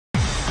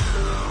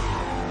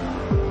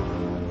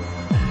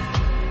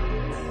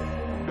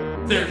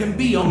There can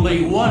be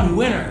only one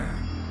winner.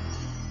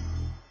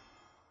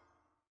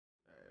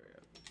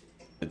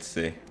 Let's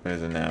see. What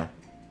is it now?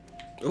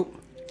 Oh.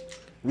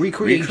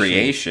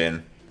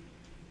 Recreation.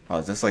 Oh,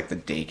 is this like the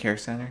daycare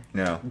center?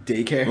 No.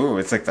 Daycare? Ooh,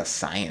 it's like the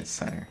science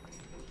center.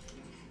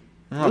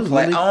 I Those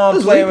want lily-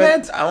 to play with.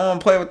 pads? I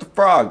want to play with the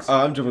frogs.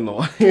 I'm jumping the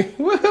water.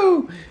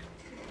 Woohoo!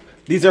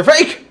 These are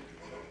fake!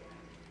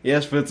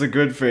 Yes, but it's a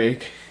good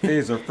fake.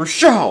 These are for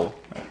show.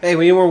 Hey,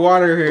 we need more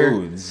water here.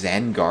 Ooh,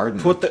 Zen garden.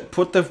 Put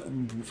the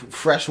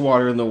fresh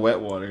water in the wet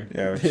water.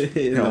 Yeah,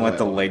 you don't let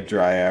the lake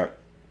dry out.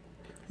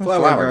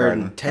 Flower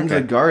garden. Tend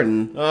Okay. the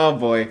garden. Oh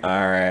boy. All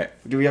right.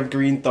 Do we have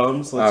green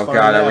thumbs? Let's Oh find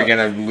god, out. are we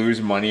gonna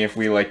lose money if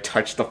we like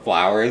touch the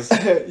flowers?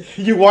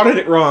 You watered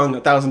it wrong.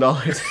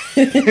 $1,000.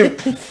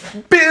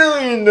 $1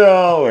 billion.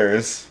 All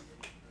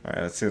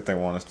right, let's see what they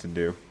want us to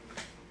do.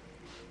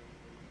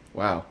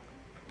 Wow.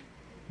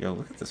 Yo,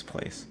 look at this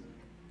place.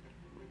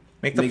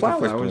 Make the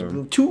flowers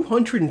bloom.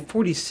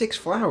 246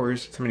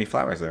 flowers. That's how many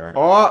flowers there are.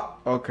 Oh,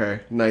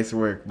 okay. Nice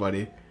work,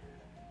 buddy.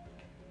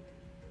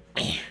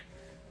 He's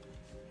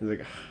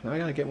like, now I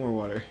gotta get more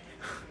water.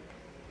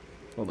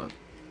 Hold on.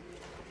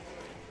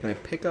 Can I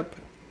pick up?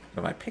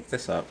 If I pick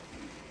this up.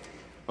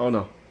 Oh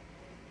no.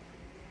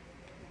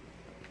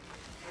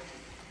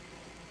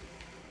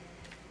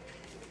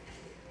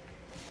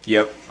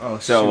 Yep. Oh,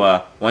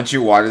 so once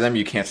you water them,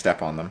 you can't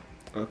step on them.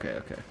 Okay,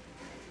 okay.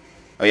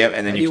 Oh, yep,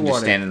 and then How you do can you just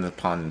water? stand in the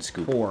pond and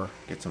scoop. Pour.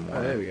 Get some Oh,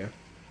 water. there we go.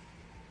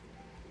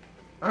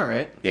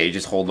 Alright. Yeah, you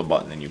just hold the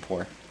button and you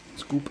pour.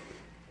 Scoop.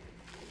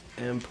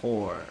 And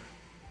pour.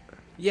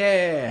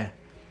 Yeah!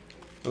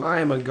 I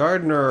am a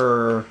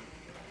gardener.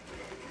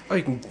 Oh,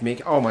 you can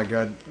make... Oh my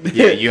god.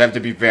 Yeah, you have to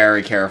be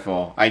very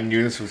careful. I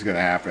knew this was gonna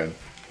happen.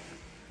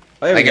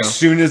 Oh, there Like, we go. as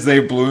soon as they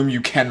bloom,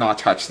 you cannot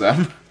touch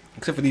them.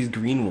 Except for these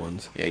green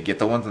ones. Yeah, get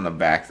the ones in the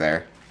back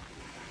there.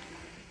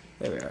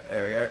 There we are.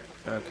 There we are.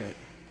 Okay.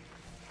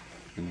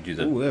 You do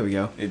the, Ooh, there we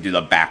go. you do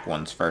the back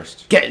ones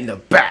first. Get in the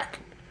back!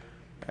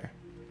 There.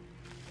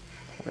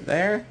 Over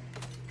there.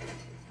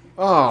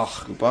 Oh,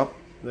 Scoop up.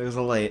 there's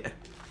a light.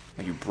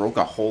 Oh, you broke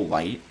a whole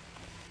light?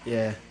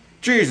 Yeah.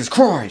 Jesus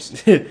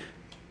Christ!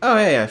 Oh,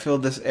 hey, I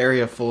filled this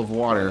area full of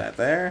water. That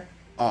there.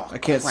 Oh, I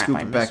can't crap, scoop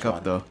I it back missed up,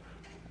 one. though.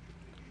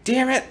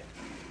 Damn it!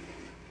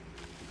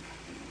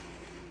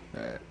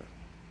 Alright.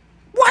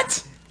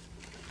 What?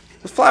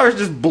 The flowers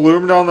just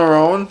bloomed on their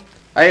own.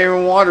 I didn't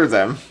even water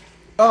them.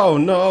 Oh,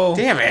 no.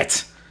 Damn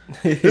it!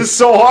 This is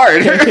so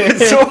hard.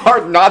 It's so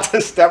hard not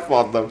to step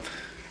on them.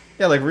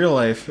 Yeah, like real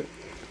life.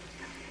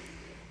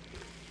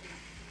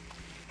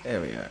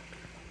 There we are.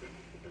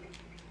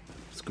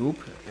 Scoop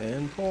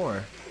and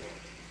pour.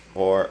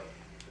 Or,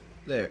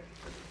 There.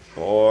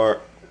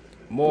 or.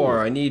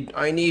 More. I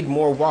need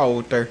more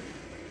water.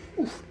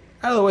 Oof.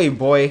 Out of the way,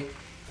 boy.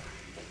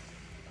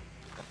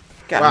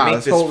 Gotta Wow,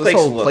 make this whole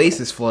look. place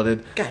is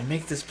flooded. Gotta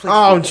make this place.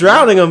 Oh, I'm look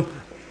drowning him.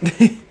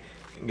 good.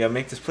 Gotta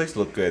make this place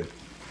look good.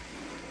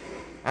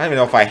 I don't even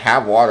know if I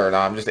have water or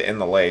not. I'm just in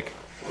the lake.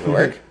 Does it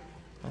work?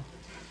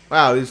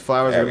 Wow, these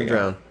flowers There are we gonna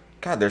go. drown.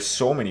 God, there's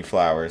so many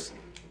flowers.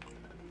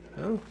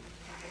 Oh.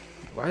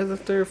 Why does the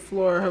third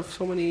floor have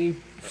so many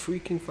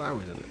freaking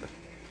flowers in it?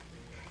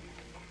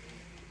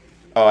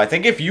 Oh, I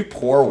think if you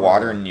pour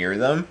water near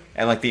them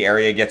and like the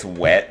area gets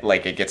wet,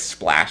 like it gets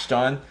splashed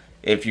on,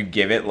 if you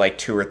give it like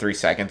 2 or 3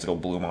 seconds, it'll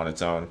bloom on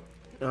its own.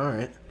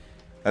 Alright.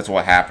 That's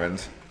what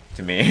happened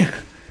to me.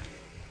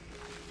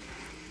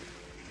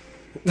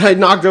 I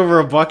knocked over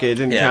a bucket, it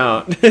didn't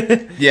count.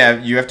 Yeah,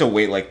 you have to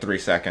wait like 3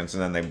 seconds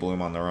and then they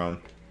bloom on their own.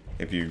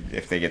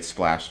 If they get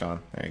splashed on.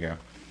 There you go.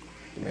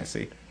 Yeah,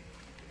 see?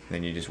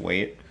 Then you just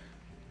wait.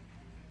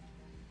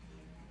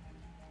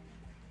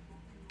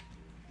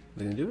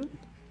 Did you do it?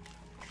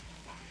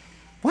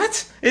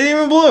 What? It didn't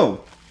even bloom!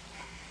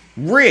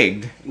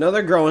 Rigged! No,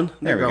 they're growing. There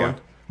They're we growing.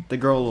 go. They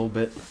grow a little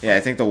bit. Yeah, I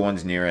think the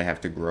ones near it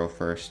have to grow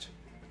first.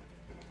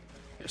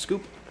 Here,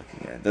 scoop.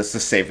 Yeah, that's the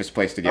safest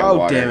place to get Oh,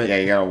 water. damn it. Yeah,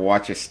 you gotta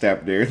watch your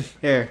step, dude.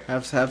 Here,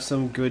 have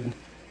some good.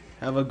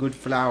 Have a good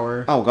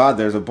flower. Oh god,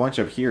 there's a bunch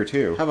up here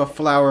too. Have a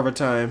flower of a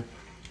time.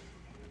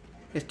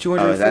 It's Oh,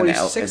 is that,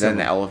 246 is that of an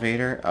them.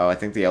 elevator? Oh, I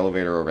think the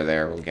elevator over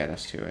there will get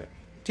us to it.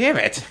 Damn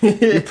it!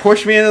 You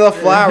pushed me into the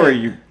flower,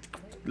 you...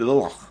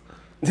 Ugh.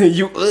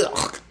 You.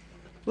 Ugh.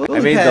 I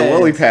made the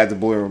lily pads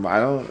bloom. I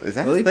don't... Is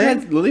that Lily a thing?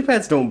 pads. Lily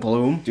pads don't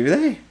bloom. Do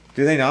they?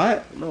 Do they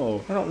not?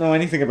 No. I don't know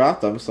anything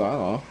about them, so I don't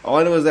know. All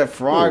I know is that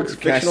frogs. Ooh,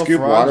 can I fictional scoop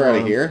frogs water are out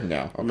of on- here?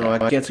 No. Okay. No,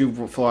 I can't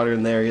scoop water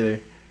in there either.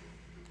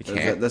 You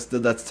can't?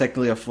 That's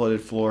technically a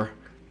flooded floor.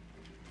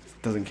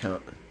 Doesn't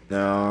count. No,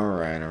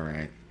 alright,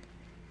 alright.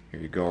 Here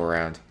you go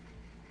around.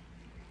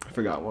 I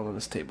forgot one on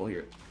this table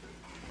here.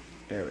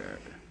 There we are.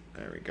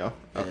 There we go.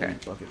 Okay.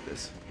 And bucket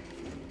this.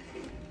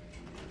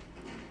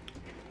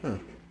 Huh.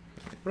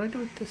 What do I do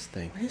with this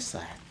thing? What is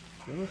that?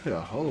 It looks like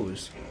a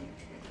hose.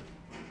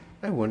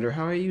 I wonder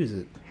how I use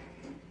it.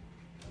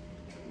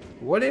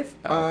 What if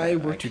I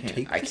were to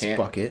take this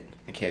bucket?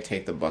 I can't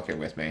take the bucket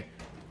with me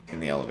in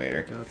the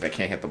elevator. 'Cause I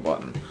can't hit the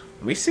button.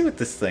 Let me see what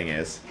this thing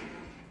is.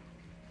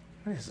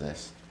 What is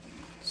this?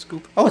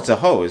 Scoop. Oh, it's a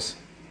hose.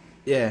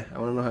 Yeah, I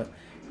want to know how.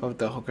 I'll have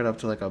to hook it up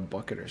to like a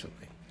bucket or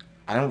something.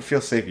 I don't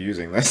feel safe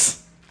using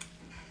this.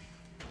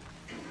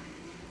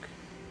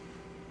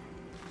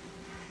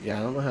 Yeah,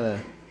 I don't know how to...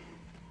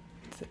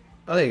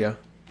 Oh, there you go.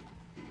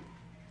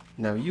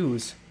 Now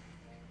use.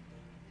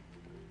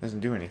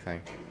 Doesn't do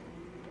anything.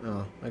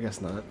 Oh, I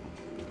guess not.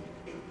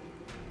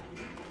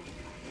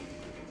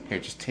 Here,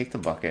 just take the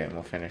bucket and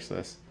we'll finish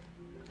this.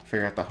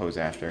 Figure out the hose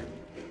after.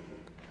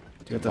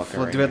 Do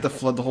we have to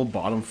flood the whole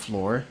bottom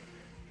floor?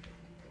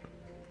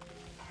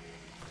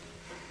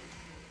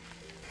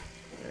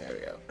 There we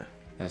go.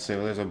 And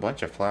so there's a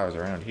bunch of flowers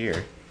around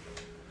here.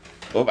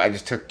 Oh, I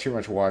just took too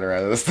much water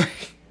out of this thing.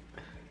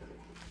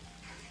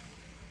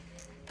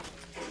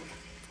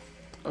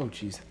 Oh,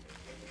 jeez.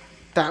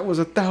 That was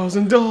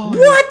 $1,000.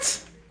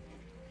 What?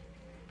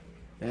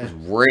 Yeah. It was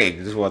rigged,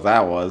 is what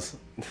that was.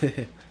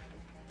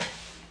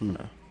 No.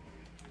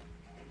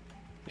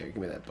 Here, give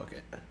me that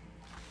bucket. Is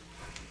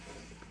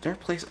there a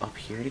place up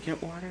here to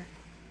get water?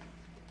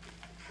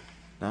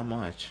 Not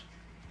much.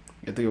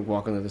 You have to go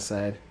walk on the other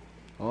side.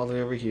 All the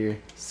way over here.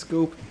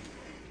 Scoop.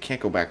 Can't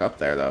go back up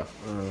there, though.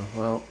 Oh,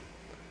 well.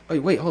 Oh,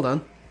 wait, hold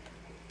on.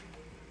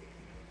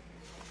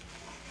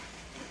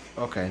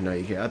 Okay, no,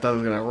 you can't. I thought it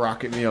was gonna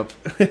rocket me up.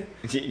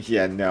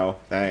 Yeah, no,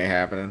 that ain't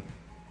happening.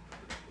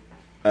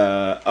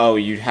 Oh,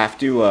 you'd have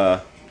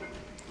to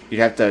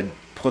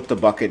put the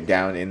bucket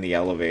down in the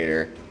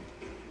elevator.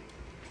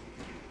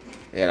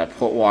 You gotta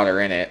put water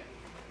in it.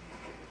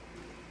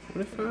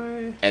 What if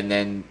I... And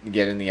then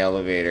get in the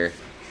elevator.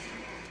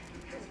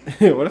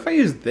 What if I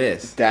use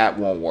this? That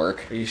won't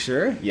work. Are you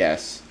sure?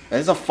 Yes. That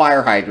is a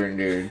fire hydrant,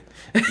 dude.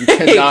 You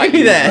cannot Give me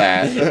use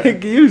that.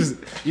 that. use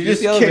You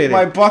use just kicked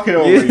my bucket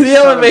over. Use you the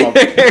son of a-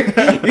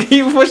 elevator.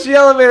 You push the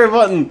elevator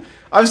button.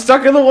 I'm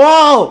stuck in the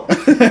wall.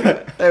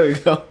 There we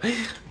go.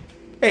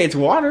 Hey, it's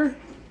water.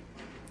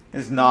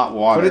 It's not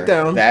water. Put it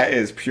down. That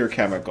is pure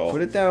chemical.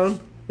 Put it down.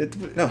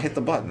 No, hit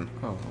the button.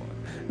 Oh.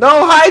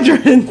 No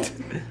hydrant.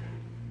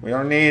 We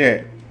don't need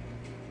it.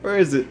 Where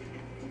is it?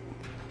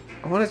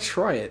 I want to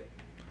try it.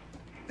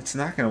 It's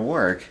not gonna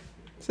work.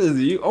 It says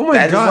you. Oh my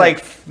That is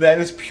god. that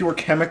is pure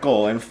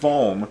chemical and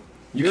foam.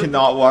 You You're-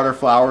 cannot water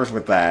flowers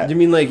with that. You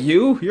mean like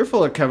you? You're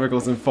full of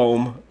chemicals and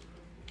foam.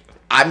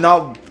 I'm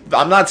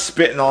not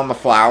spitting on the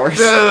flowers.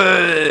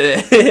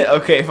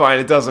 Okay, fine.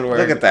 It doesn't work.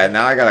 Look at that.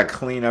 Now I gotta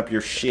clean up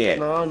your shit.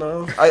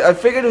 No. I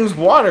figured it was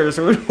water,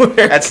 so it would work.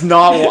 That's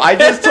not. I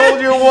just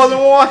told you it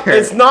wasn't water.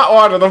 It's not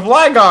water. The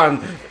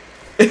Flygon.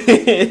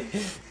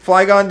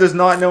 Flygon does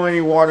not know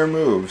any water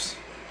moves.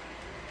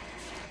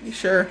 You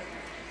sure?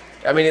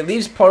 I mean, it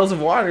leaves puddles of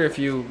water if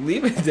you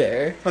leave it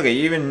there. Look, you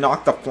even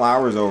knocked the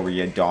flowers over,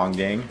 you dong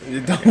ding.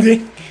 You don't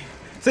think?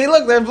 See,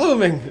 look, they're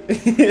blooming.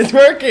 It's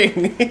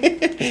working.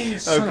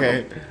 Son of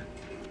Okay.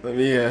 Let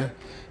me,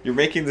 You're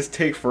making this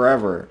take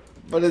forever.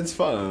 but it's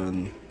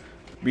fun.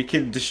 We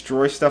can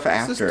destroy stuff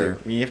What's this after. do?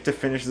 We have to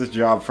finish this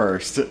job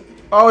first.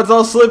 Oh, it's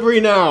all slippery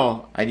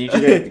now. I need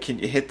you to can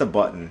you hit the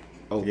button.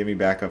 Oh. Get me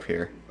back up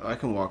here. I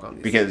can walk on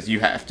these. Because you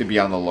have to be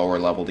on the lower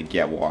level to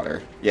get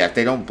water. Yeah, if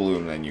they don't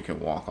bloom, then you can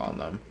walk on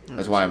them.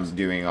 That's why I'm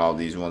doing all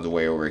these ones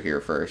way over here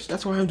first.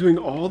 That's why I'm doing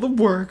all the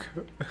work.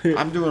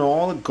 I'm doing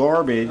all the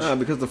garbage.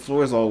 Because the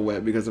floor is all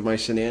wet because of my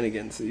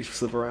shenanigans that you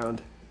slip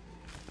around.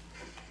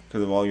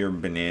 Because of all your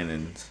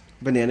bananas.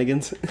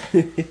 Bananigans.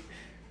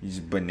 You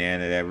just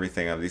bananaed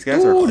everything up. These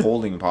guys Dude. are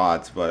holding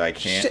pots, but I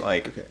can't, Shit.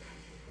 like, Okay.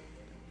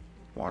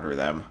 water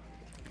them.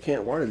 I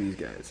can't water these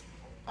guys.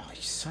 Oh,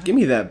 you son Give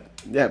me that.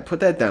 Yeah, put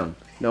that down.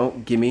 No,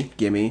 gimme.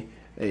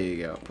 There you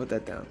go. Put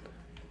that down.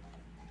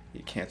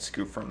 You can't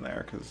scoop from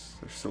there because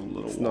there's so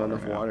little There's water not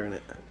enough now. water in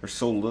it. There's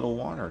so little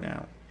water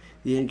now.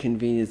 The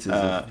inconveniences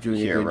of doing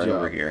Here, a good right job.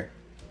 over here.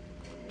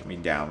 Get me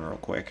down real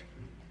quick.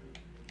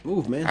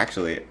 Move, man.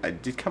 Actually, I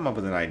did come up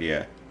with an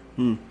idea.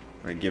 I'm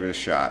gonna give it a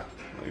shot.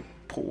 Let me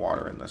put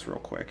water in this real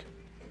quick.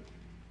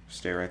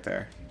 Stay right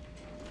there.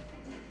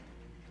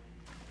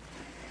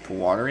 Put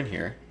water in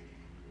here.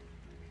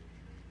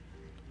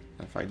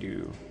 If I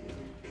do...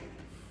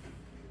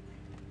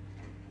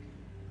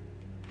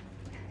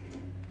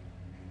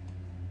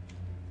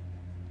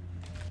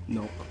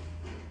 No.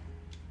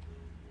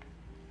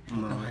 I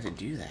don't know how to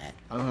do that.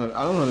 I don't know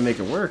how to make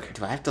it work.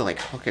 Do I have to, like,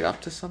 hook it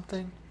up to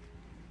something?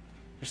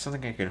 There's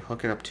something I can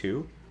hook it up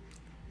to?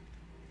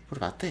 What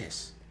about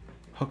this?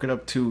 Hook it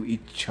up to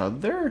each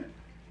other?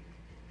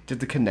 Did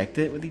to connect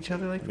it with each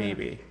other like that?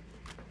 Maybe.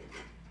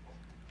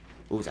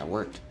 Ooh, that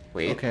worked.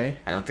 Wait. Okay.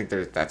 I don't think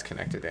that's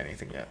connected to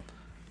anything yet.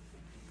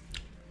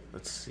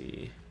 Let's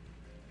see.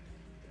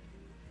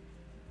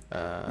 You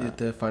have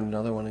to find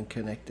another one and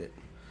connect it.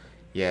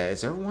 Yeah,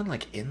 is there one,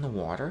 like, in the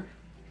water?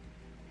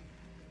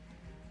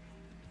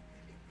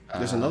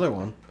 There's another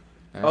one.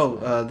 There's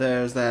Oh,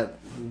 there's that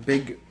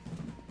big...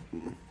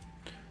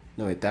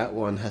 No, wait, that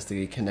one has to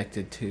be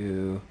connected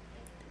to...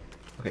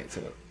 Okay,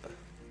 so...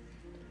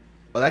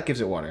 Oh, that gives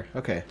it water.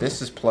 Okay.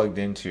 This is plugged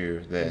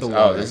into this. The Oh,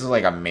 water. this is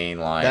like a main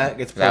line. That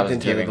gets That plugged was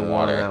into giving the one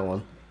water. on that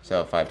one.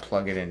 So if I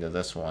plug it into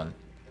this one.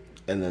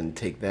 And then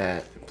take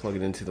that, plug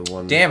it into the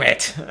one... Damn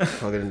it!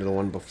 Plug it into the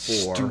one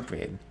before.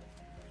 Stupid.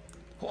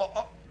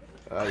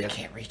 I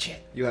can't reach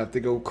it. You have to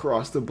go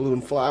across the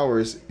balloon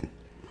flowers.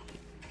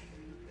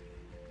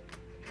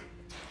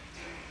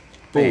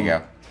 There you Boom.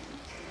 go.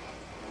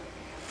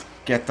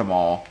 Get them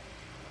all.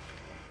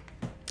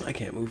 I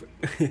can't move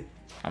it.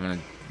 I'm gonna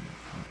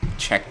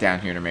check down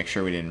here to make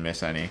sure we didn't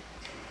miss any.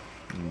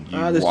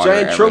 This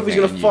giant trophy's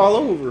gonna fall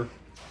over.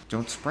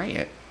 Don't spray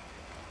it.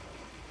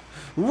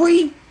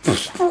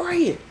 Spray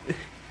it.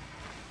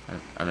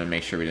 I'm gonna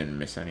make sure we didn't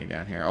miss any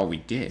down here. Oh, we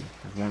did.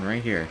 There's one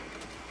right here.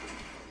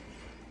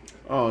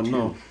 Oh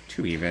no.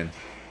 Two even.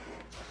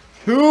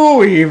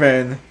 Two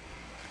even.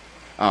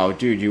 Oh,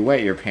 dude, you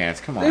wet your pants.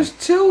 Come on. There's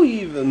two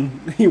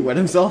even. He wet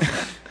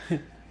himself.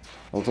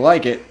 Looks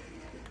like it.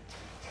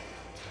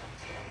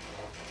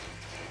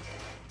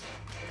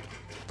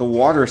 The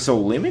water is so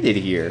limited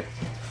here.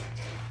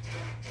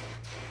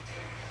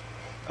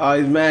 Oh,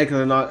 he's mad because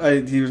they're not.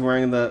 He was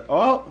wearing the.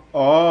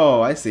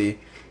 Oh, I see.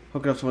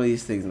 Hook it up to one of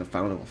these things and the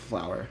fountain will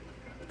flower.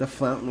 The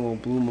fountain will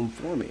bloom them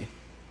for me.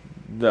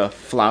 The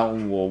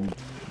fountain will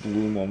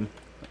bloom them.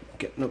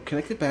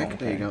 Connect it back. Okay.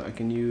 There you go. I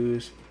can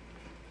use.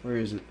 Where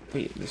is it?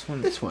 Wait, this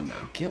one. This one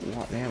now. Get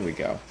what? There we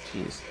go.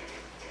 Jeez.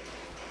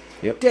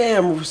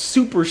 Damn,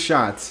 super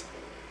shots.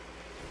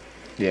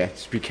 Yeah,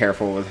 just be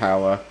careful with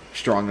how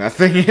strong that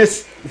thing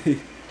is.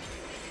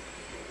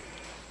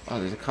 Oh,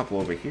 there's a couple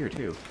over here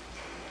too.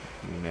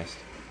 We missed.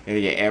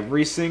 Gotta get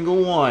every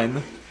single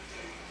one.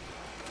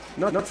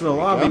 Not to the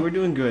lobby. go. We're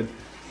doing good.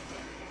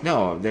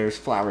 No, there's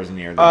flowers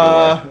near the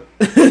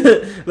door.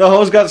 The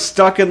hose got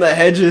stuck in the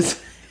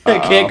hedges. I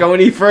can't go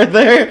any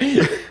further.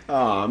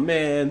 Oh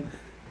man.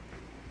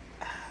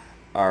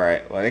 All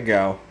right, let it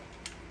go.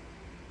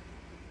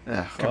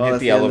 Come Come hit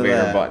the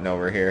elevator button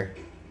over here.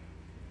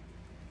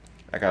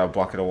 I got a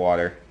bucket of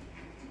water.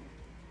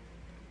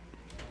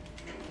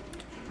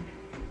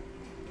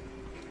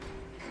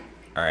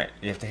 Alright,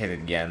 you have to hit it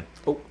again.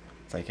 Oh.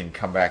 So I can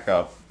come back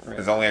up.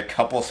 There's only a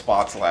couple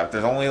spots left.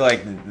 There's only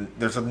like,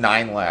 there's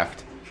 9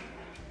 left.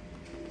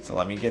 So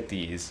let me get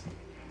these.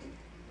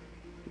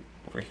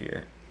 Over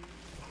here.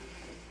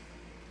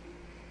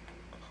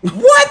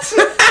 What?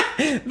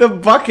 The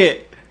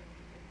bucket.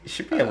 You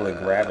should be able to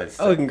grab it.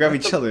 Oh, we can grab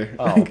each other.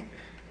 Oh.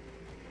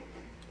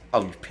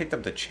 Oh, you picked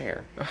up the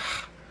chair.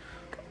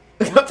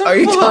 Are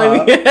you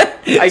telling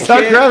me?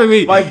 Stop grabbing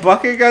me. My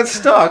bucket got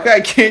stuck.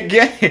 I can't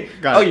get it.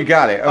 You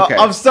got it. Okay.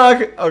 I'm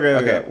stuck. Okay.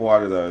 Okay,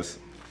 water those.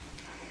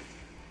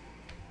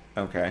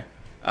 Okay.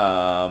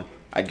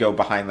 I'd go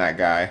behind that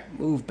guy.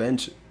 Move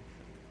bench.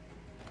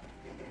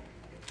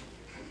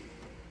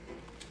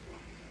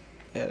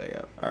 Yeah, there you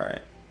go.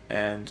 Alright.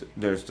 And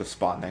there's the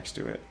spot next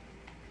to it.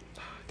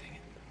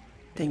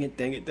 Dang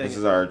it. This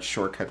is our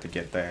shortcut to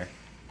get there.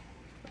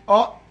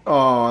 Oh,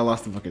 I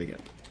lost the bucket again.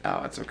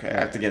 Oh, it's okay. I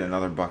have to get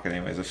another bucket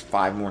anyways. There's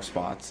 5 more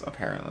spots,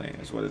 apparently,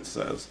 is what it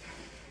says.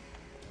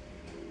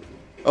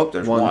 Oh,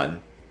 there's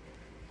one.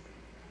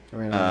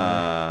 Where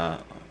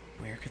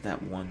could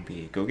that one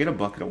be? Go get a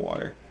bucket of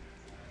water.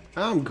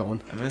 I'm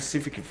going. I'm gonna see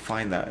if we can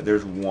find that.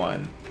 There's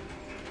one.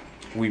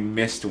 We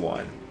missed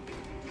one.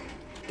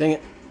 Dang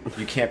it.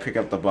 You can't pick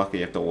up the bucket,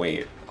 you have to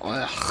wait.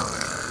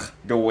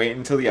 Go wait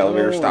until the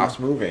elevator stops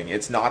moving.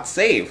 It's not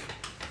safe.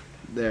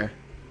 There.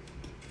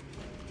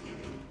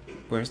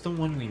 Where's the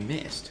one we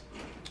missed?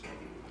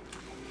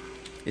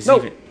 Is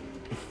Nope.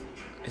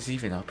 it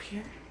even up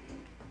here?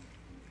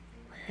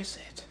 Where is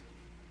it?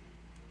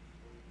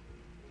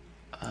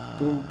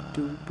 Boom,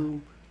 boom,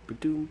 boom.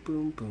 Boom,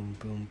 boom, boom,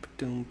 boom,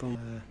 boom,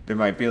 boom. There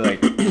might be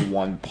like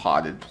one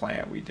potted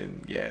plant we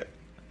didn't get.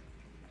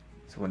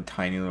 It's one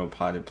tiny little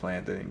potted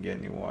plant that didn't get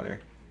any water.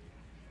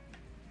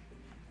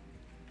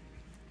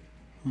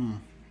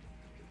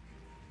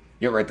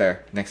 Yep, right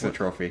there, next to the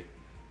trophy.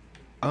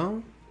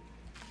 Oh.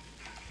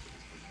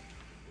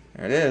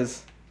 There it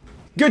is.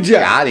 Good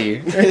job. Got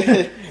you.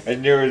 I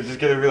knew it was just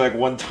gonna be like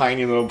one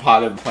tiny little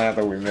potted plant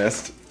that we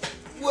missed.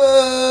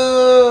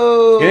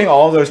 Whoa. Getting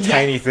all those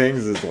tiny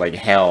things is like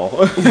hell.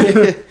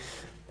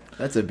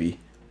 That's a B.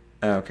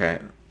 Okay,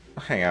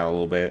 I'll hang out a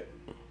little bit.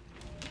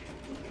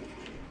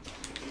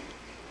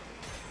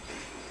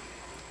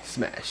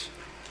 Smash.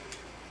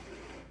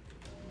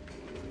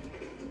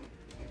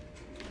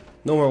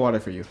 No more water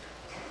for you.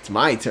 It's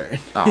my turn.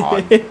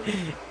 Aw.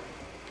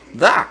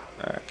 That.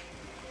 Alright.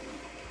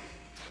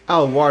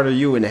 I'll water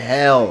you in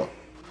hell.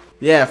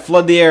 Yeah,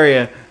 flood the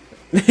area.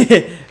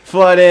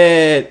 Flood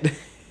it.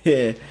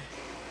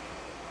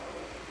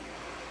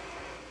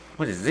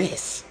 What is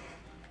this?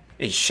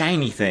 A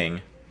shiny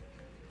thing.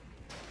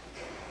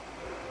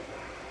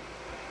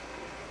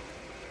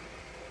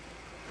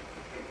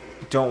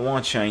 Don't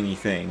want shiny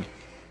thing.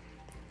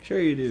 Sure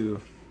you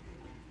do.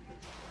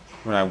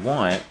 What I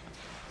want.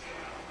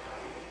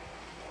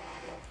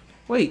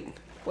 Wait,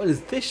 what is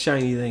this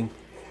shiny thing?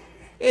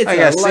 It's I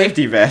got a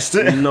safety vest.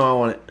 No, I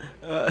want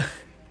it.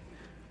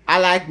 I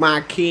like my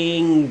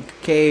king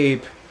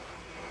cape.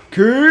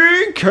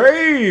 King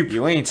cape.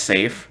 You ain't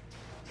safe.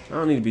 I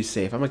don't need to be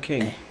safe. I'm a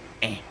king.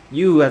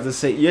 You have to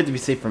say. You have to be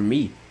safe from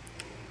me.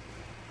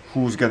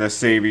 Who's gonna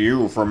save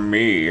you from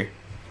me?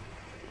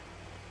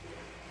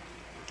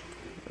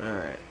 All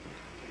right.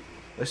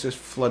 Let's just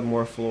flood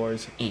more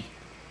floors.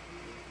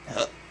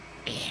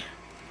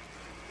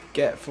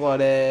 Get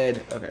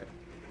flooded. Okay.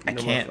 I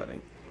No more can't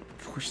flooding.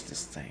 push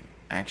this thing.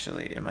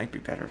 Actually, it might be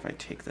better if I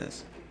take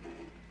this.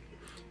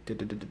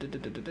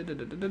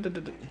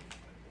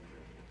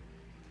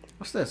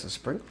 What's this? A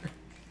sprinkler?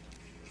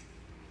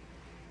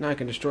 Now I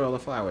can destroy all the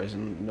flowers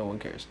and no one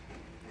cares.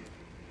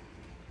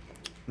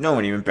 No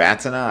one even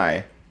bats an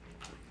eye.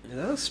 Is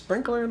that a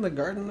sprinkler in the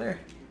garden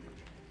there?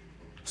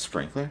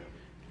 Sprinkler?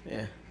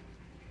 Yeah.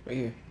 Right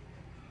here.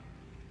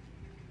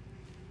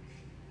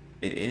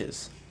 It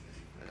is.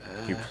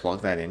 You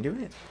plug that into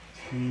it?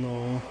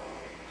 No.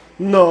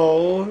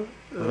 No.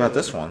 What about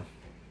this one?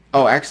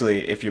 Oh,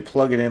 actually, if you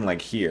plug it in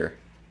like here.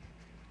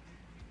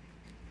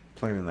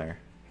 Plug it in there.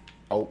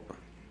 Oh.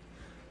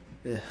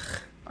 Ugh.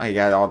 Oh, you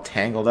got it all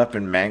tangled up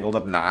and mangled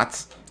up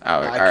knots?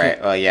 Oh, I alright.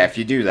 can't- Well, yeah, if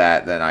you do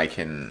that, then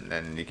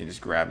then you can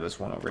just grab this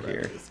one over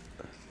here.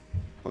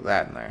 Put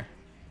that in there.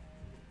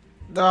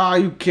 Oh, are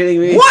you kidding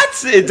me?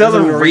 What? It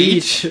doesn't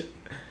reach?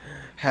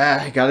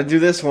 I gotta do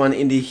this one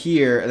into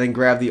here and then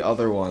grab the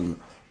other one.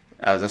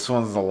 Oh, this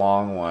one's the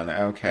long one.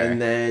 Okay. And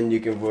then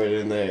you can put it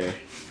in there.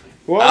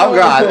 Whoa. Oh,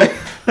 God.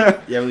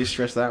 Yeah, really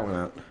stretch that one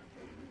out.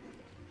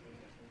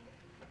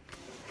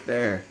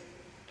 There.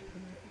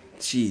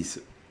 Jeez.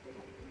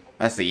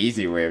 That's the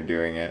easy way of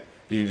doing it.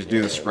 You just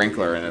do the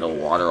sprinkler and it'll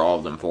water all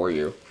of them for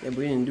you. Yeah, but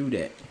we didn't do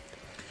that.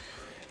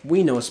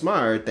 We know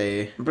smart,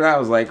 they. But I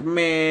was like,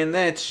 man,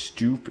 that's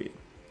stupid.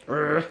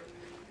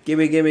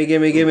 Gimme, gimme,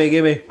 gimme, gimme,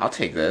 gimme. I'll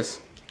take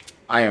this.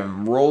 I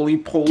am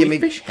roly-poly Gimme-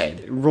 fish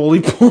head.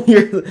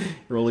 Roly-poly.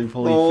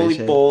 Roly-poly fish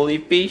head. Roly-poly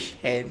fish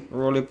head.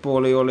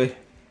 Roly-poly, oly.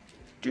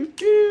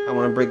 I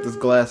want to break this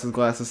glass. This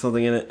glass has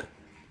something in it.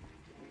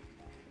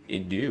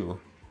 It do,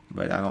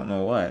 but I don't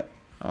know what.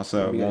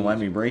 Also, it won't let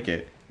me break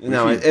it.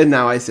 Now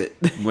I sit.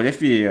 What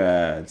if you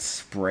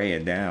spray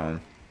it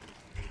down?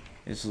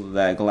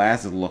 That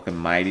glass is looking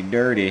mighty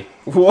dirty.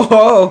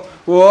 Whoa!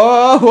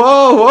 Whoa!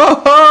 Whoa!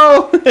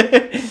 Whoa!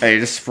 Hey, you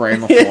just spray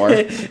on the floor.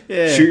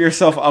 Yeah. Shoot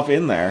yourself up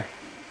in there.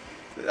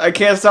 I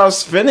can't stop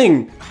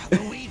spinning.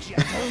 Luigi,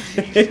 I told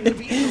you you shouldn't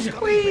have eaten those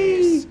gummy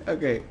bears.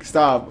 Okay,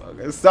 stop.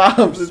 Okay,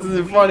 stop. This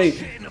isn't funny.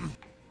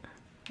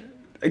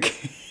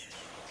 Okay.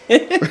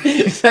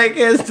 I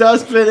can't stop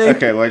spinning.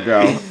 Okay, let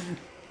go.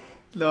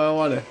 No, I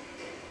want to.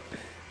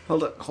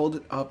 Hold it. Hold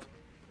it up.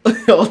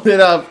 Hold it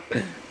up.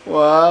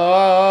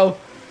 Whoa.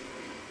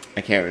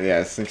 I can't. Yeah,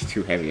 this thing's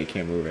too heavy. I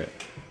can't move it.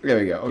 There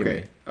we go.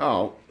 Okay.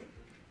 Oh.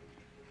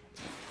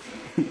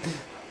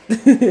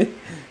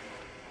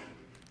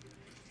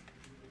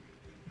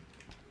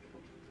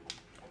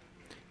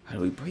 How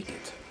do we break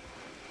it?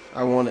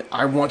 I want it.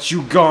 I want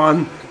you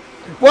gone.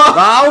 Whoa!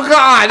 Oh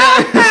God!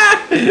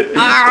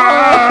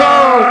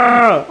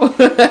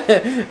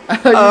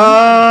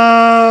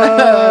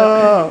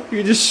 Oh!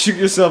 You just shoot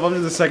yourself up to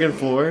the second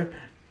floor.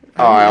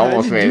 Oh, I How did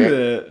almost you made do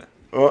it. that?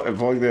 Oh, it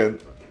plugged in.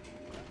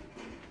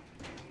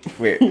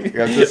 Wait, you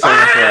got this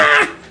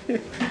second floor.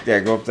 Yeah,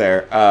 go up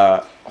there.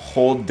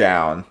 Hold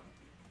down.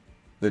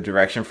 The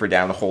direction for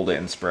down to hold it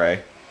and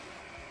spray.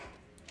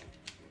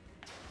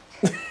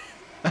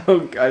 I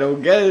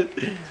don't get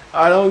it.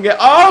 I don't get.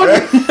 Oh!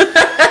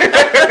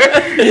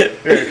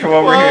 Here, come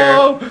over here.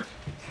 Whoa!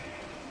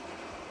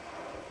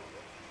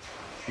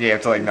 Yeah, you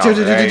have to like no.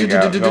 There you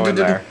go. Go in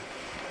there.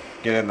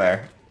 Get in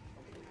there.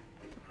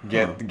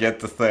 Get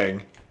the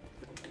thing.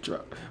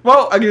 Drop.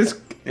 Well, I can just.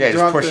 Yeah, just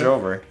drop push the- it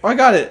over. Oh, I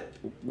got it.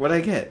 What'd I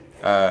get?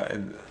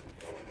 It's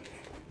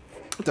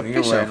a You can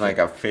fish wear outfit. like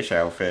a fish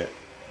outfit.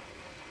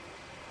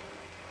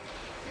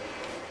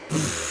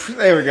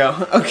 There we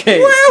go. Okay.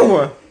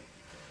 Woo!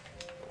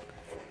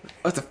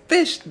 Oh, it's a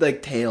fish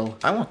like tail.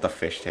 I want the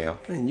fish tail.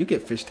 Man, you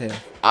get fish tail.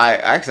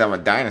 I'm a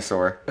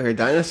dinosaur. Oh, you're a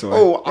dinosaur.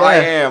 Oh, I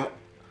am.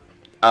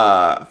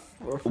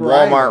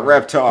 Walmart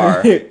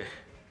Reptar.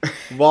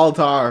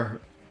 Waltar.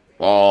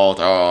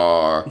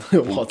 Walter.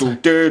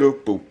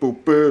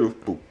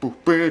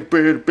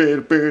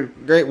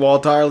 Great,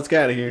 Waltar. Let's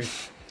get out of here.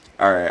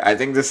 All right, I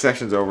think this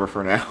session's over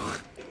for now.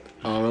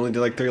 Oh, we only did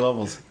like 3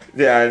 levels.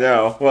 Yeah, I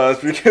know. Well,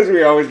 it's because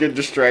we always get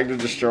distracted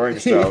destroying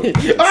stuff.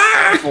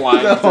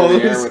 Flying The through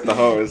the air hose. with the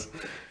hose.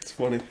 It's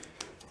funny.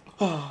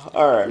 All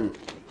right,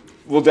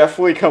 we'll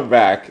definitely come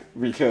back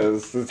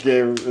because this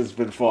game has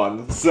been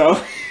fun.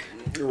 So,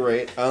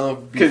 Right. I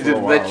don't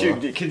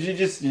know. could you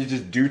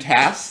just do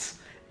tasks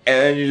and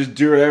then you just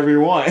do whatever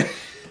you want.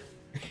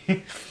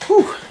 It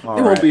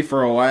won't be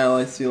for a while.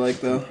 I feel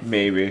like though.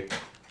 Maybe.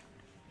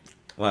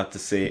 We'll have to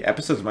see.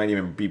 Episodes might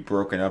even be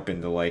broken up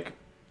into like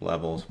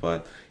levels,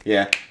 but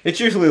yeah, it's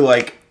usually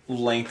like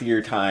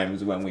lengthier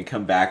times when we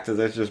come back to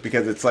this, just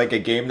because it's like a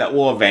game that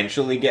we'll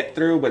eventually get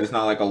through, but it's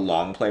not like a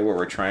long play where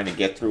we're trying to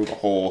get through the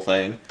whole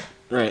thing.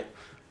 Right.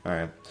 All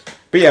right,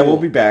 but yeah, we'll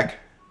be back.